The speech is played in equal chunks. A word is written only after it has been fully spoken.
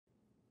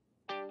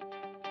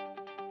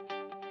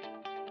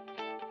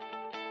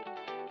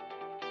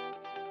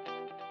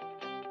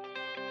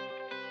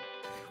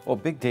Well,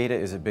 big data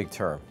is a big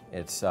term.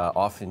 It's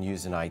often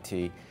used in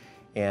IT,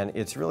 and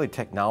it's really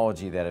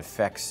technology that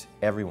affects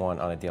everyone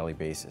on a daily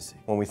basis.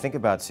 When we think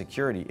about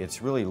security,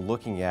 it's really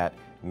looking at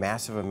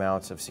massive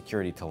amounts of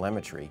security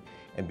telemetry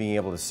and being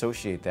able to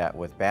associate that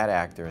with bad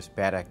actors,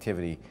 bad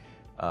activity,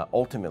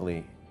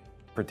 ultimately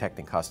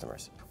protecting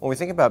customers. When we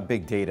think about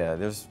big data,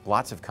 there's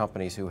lots of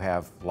companies who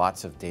have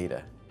lots of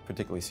data,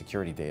 particularly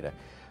security data.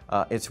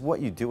 It's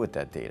what you do with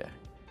that data.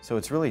 So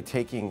it's really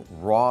taking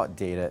raw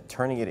data,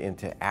 turning it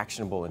into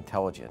actionable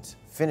intelligence,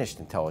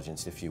 finished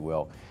intelligence, if you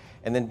will,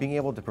 and then being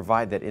able to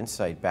provide that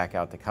insight back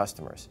out to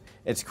customers.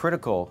 It's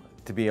critical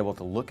to be able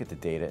to look at the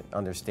data and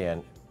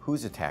understand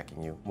who's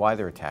attacking you, why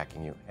they're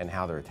attacking you, and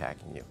how they're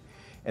attacking you.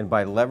 And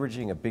by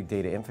leveraging a big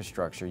data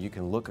infrastructure, you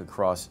can look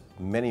across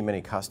many,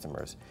 many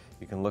customers.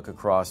 You can look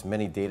across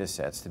many data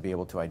sets to be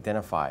able to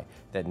identify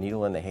that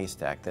needle in the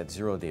haystack, that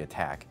zero-day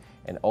attack,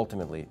 and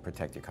ultimately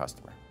protect your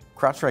customer.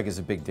 CrowdStrike is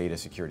a big data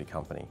security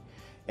company,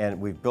 and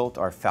we've built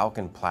our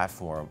Falcon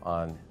platform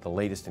on the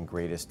latest and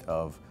greatest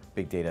of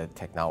big data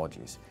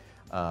technologies.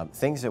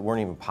 Things that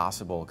weren't even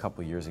possible a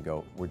couple of years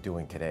ago, we're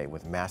doing today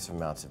with massive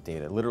amounts of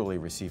data, literally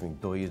receiving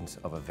billions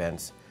of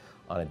events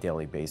on a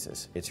daily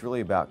basis. It's really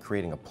about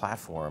creating a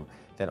platform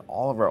that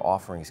all of our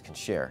offerings can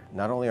share.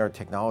 Not only our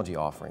technology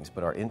offerings,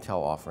 but our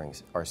intel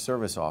offerings, our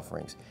service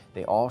offerings.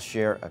 They all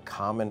share a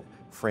common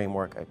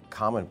framework, a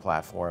common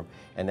platform,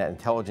 and that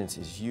intelligence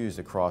is used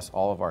across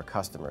all of our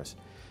customers.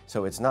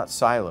 So it's not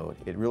siloed.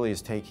 It really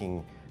is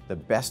taking the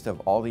best of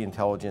all the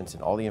intelligence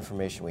and all the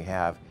information we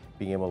have,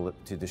 being able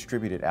to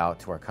distribute it out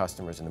to our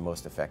customers in the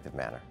most effective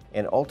manner.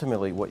 And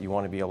ultimately, what you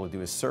want to be able to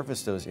do is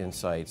surface those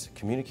insights,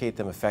 communicate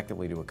them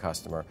effectively to a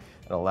customer,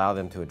 and allow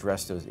them to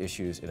address those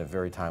issues in a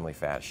very timely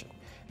fashion.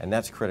 And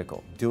that's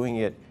critical. Doing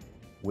it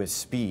with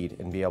speed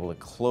and be able to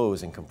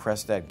close and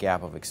compress that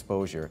gap of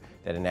exposure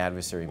that an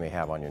adversary may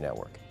have on your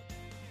network.